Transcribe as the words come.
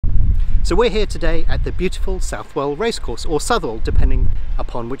So we're here today at the beautiful Southwell Racecourse, or Southwell, depending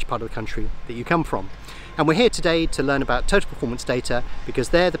upon which part of the country that you come from. And we're here today to learn about total performance data, because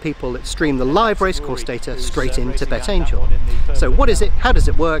they're the people that stream the live racecourse data straight into BetAngel. So what is it? How does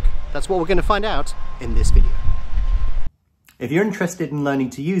it work? That's what we're going to find out in this video. If you're interested in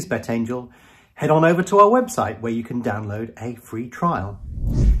learning to use BetAngel, head on over to our website where you can download a free trial.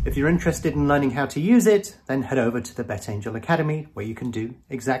 If you're interested in learning how to use it, then head over to the BetAngel Academy where you can do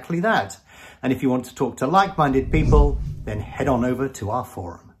exactly that. And if you want to talk to like-minded people, then head on over to our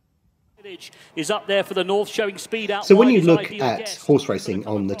forum. Is up there for the north, showing speed out. So when you look at horse racing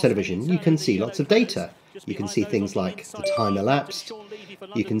on the television, you can see lots of data. You can see things like the time elapsed,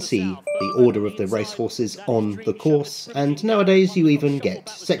 you can see the order of the racehorses on the course, and nowadays you even get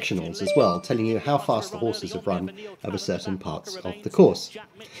sectionals as well, telling you how fast the horses have run over certain parts of the course.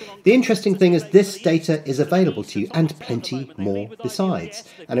 The interesting thing is this data is available to you, and plenty more besides,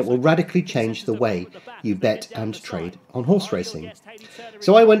 and it will radically change the way you bet and trade on horse racing.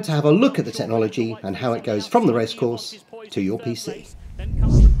 So I went to have a look at the technology and how it goes from the racecourse to your PC.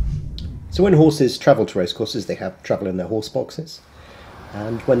 So when horses travel to racecourses, they travel in their horse boxes,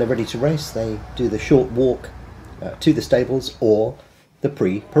 and when they're ready to race, they do the short walk to the stables or the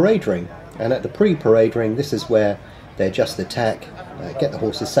pre-parade ring. And at the pre-parade ring, this is where they adjust the tack, get the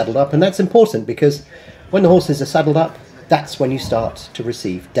horses saddled up, and that's important because when the horses are saddled up, that's when you start to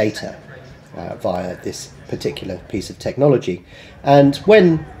receive data via this particular piece of technology. And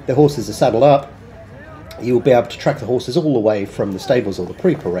when the horses are saddled up, you'll be able to track the horses all the way from the stables or the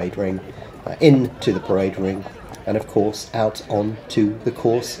pre-parade ring into the parade ring, and of course out onto the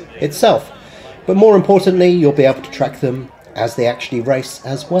course itself. But more importantly, you'll be able to track them as they actually race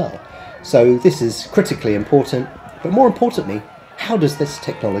as well. So this is critically important, but more importantly, how does this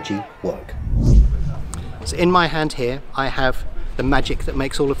technology work? So in my hand here, I have the magic that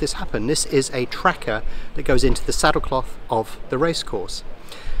makes all of this happen. This is a tracker that goes into the saddlecloth of the racecourse.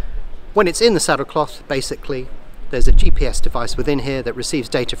 When it's in the saddlecloth, basically, there's a GPS device within here that receives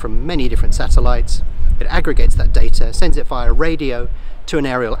data from many different satellites. It aggregates that data, sends it via radio to an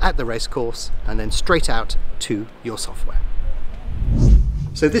aerial at the racecourse, and then straight out to your software.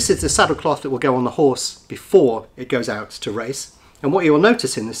 So this is the saddlecloth that will go on the horse before it goes out to race. And what you'll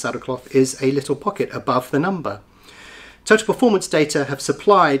notice in this saddlecloth is a little pocket above the number. Total Performance Data have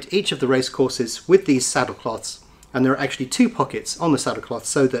supplied each of the racecourses with these saddlecloths, and there are actually two pockets on the saddlecloth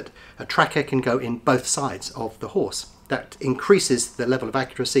so that a tracker can go in both sides of the horse. That increases the level of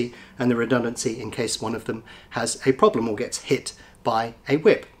accuracy and the redundancy in case one of them has a problem or gets hit by a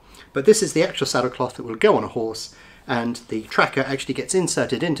whip. But this is the actual saddlecloth that will go on a horse, and the tracker actually gets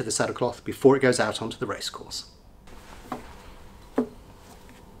inserted into the saddlecloth before it goes out onto the racecourse.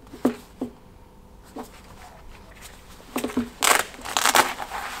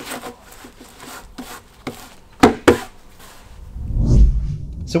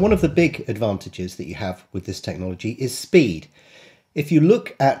 So one of the big advantages that you have with this technology is speed. If you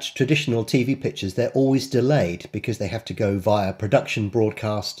look at traditional TV pictures, they're always delayed because they have to go via production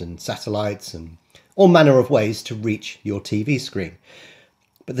broadcast and satellites and all manner of ways to reach your TV screen.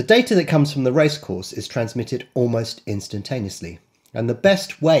 But the data that comes from the racecourse is transmitted almost instantaneously. And the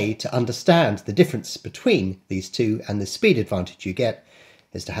best way to understand the difference between these two and the speed advantage you get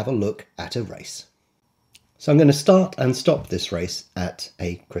is to have a look at a race. So I'm going to start and stop this race at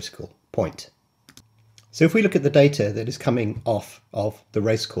a critical point. So if we look at the data that is coming off of the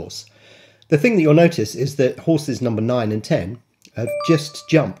racecourse, the thing that you'll notice is that horses number 9 and 10 have just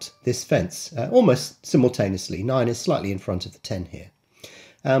jumped this fence almost simultaneously. 9 is slightly in front of the 10 here.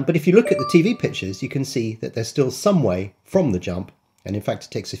 But if you look at the TV pictures, you can see that they're still some way from the jump, and in fact it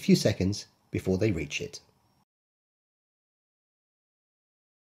takes a few seconds before they reach it.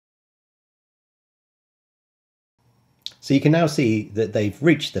 So you can now see that they've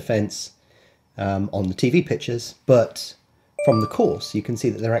reached the fence on the TV pictures, but from the course you can see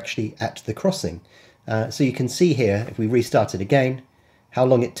that they're actually at the crossing. So you can see here, if we restart it again, how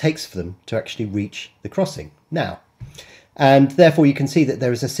long it takes for them to actually reach the crossing now. And therefore you can see that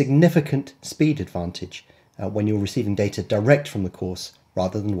there is a significant speed advantage when you're receiving data direct from the course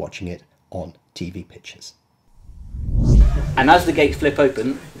rather than watching it on TV pictures. And as the gates flip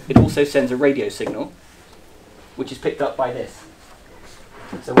open, it also sends a radio signal, which is picked up by this.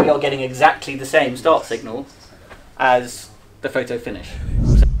 So we are getting exactly the same start signal as the photo finish.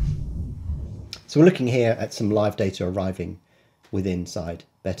 So we're looking here at some live data arriving within inside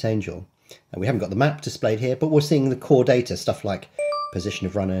BetAngel. And we haven't got the map displayed here, but we're seeing the core data, stuff like position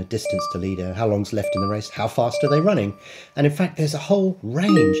of runner, distance to leader, how long's left in the race, how fast are they running. And in fact, there's a whole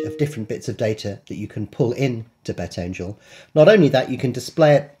range of different bits of data that you can pull in to BetAngel. Not only that, you can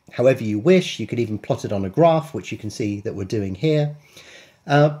display it however you wish. You could even plot it on a graph, which you can see that we're doing here.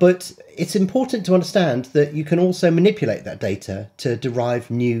 But it's important to understand that you can also manipulate that data to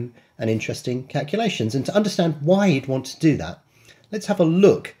derive new and interesting calculations. And to understand why you'd want to do that, let's have a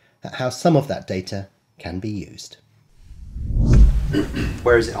look at how some of that data can be used.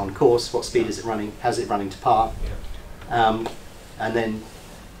 Where is it on course? What speed is it running? How's it running to par? And then,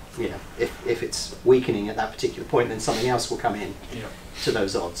 you know, if it's weakening at that particular point, then something else will come in to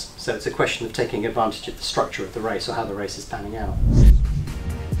those odds. So it's a question of taking advantage of the structure of the race or how the race is panning out.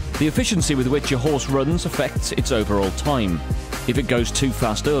 The efficiency with which your horse runs affects its overall time. If it goes too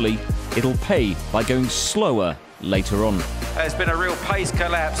fast early, it'll pay by going slower later on. There's been a real pace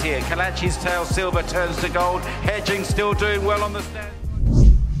collapse here. Kalachi's tail silver turns to gold. Hedging still doing well on the stand.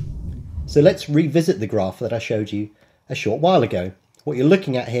 So let's revisit the graph that I showed you a short while ago. What you're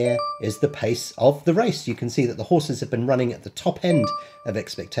looking at here is the pace of the race. You can see that the horses have been running at the top end of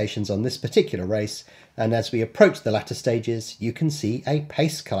expectations on this particular race. And as we approach the latter stages, you can see a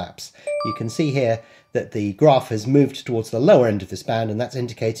pace collapse. You can see here that the graph has moved towards the lower end of this band, and that's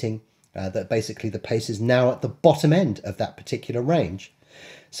indicating that basically the pace is now at the bottom end of that particular range.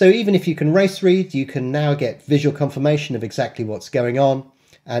 So even if you can race read, you can now get visual confirmation of exactly what's going on.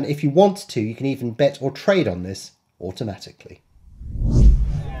 And if you want to, you can even bet or trade on this automatically.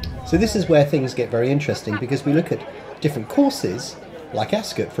 So this is where things get very interesting, because we look at different courses, like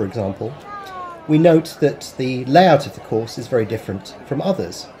Ascot for example. We note that the layout of the course is very different from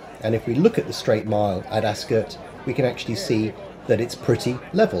others. And if we look at the straight mile at Ascot, we can actually see that it's pretty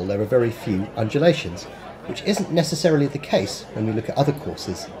level. There are very few undulations, which isn't necessarily the case when we look at other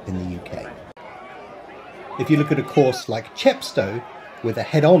courses in the UK. If you look at a course like Chepstow with a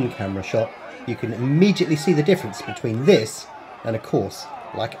head-on camera shot, you can immediately see the difference between this and a course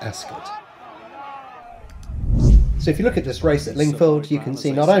like Ascot. So if you look at this race at Lingfield, you can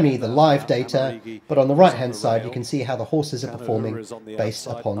see not only the live data, but on the right hand side you can see how the horses are performing based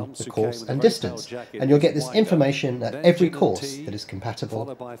upon the course and distance. And you'll get this information at every course that is compatible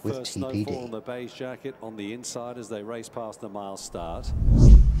with TPD.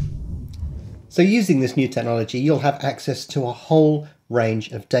 So using this new technology, you'll have access to a whole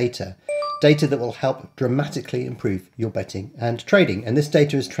range of data that will help dramatically improve your betting and trading. And this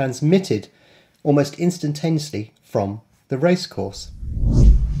data is transmitted almost instantaneously from the racecourse.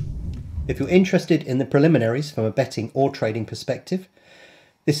 If you're interested in the preliminaries from a betting or trading perspective,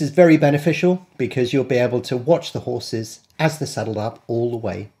 this is very beneficial because you'll be able to watch the horses as they're saddled up all the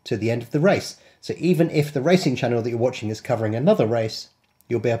way to the end of the race. So even if the racing channel that you're watching is covering another race,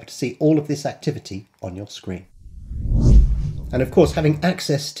 you'll be able to see all of this activity on your screen. And of course, having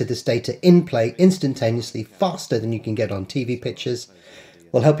access to this data in play instantaneously, faster than you can get on TV pictures,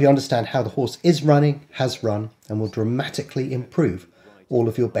 will help you understand how the horse is running, has run, and will dramatically improve all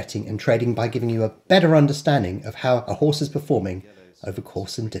of your betting and trading by giving you a better understanding of how a horse is performing over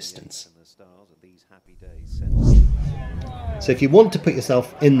course and distance. So if you want to put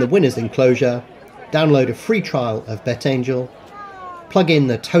yourself in the winner's enclosure, download a free trial of BetAngel, plug in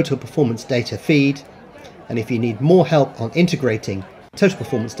the total performance data feed, and if you need more help on integrating total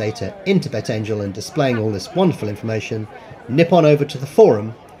performance data into BetAngel and displaying all this wonderful information, nip on over to the forum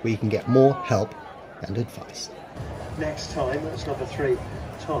where you can get more help and advice. Next time, that's number 3,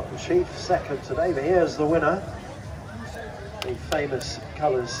 Tom Chief, second today, but here's the winner. The famous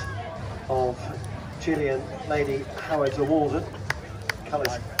colours of Gillian Lady Howard's of Walden,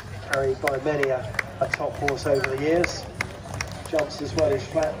 colours carried by many a top horse over the years. Jumps as well as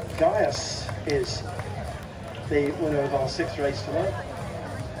flat. Gaius is the winner of our 6th race tonight.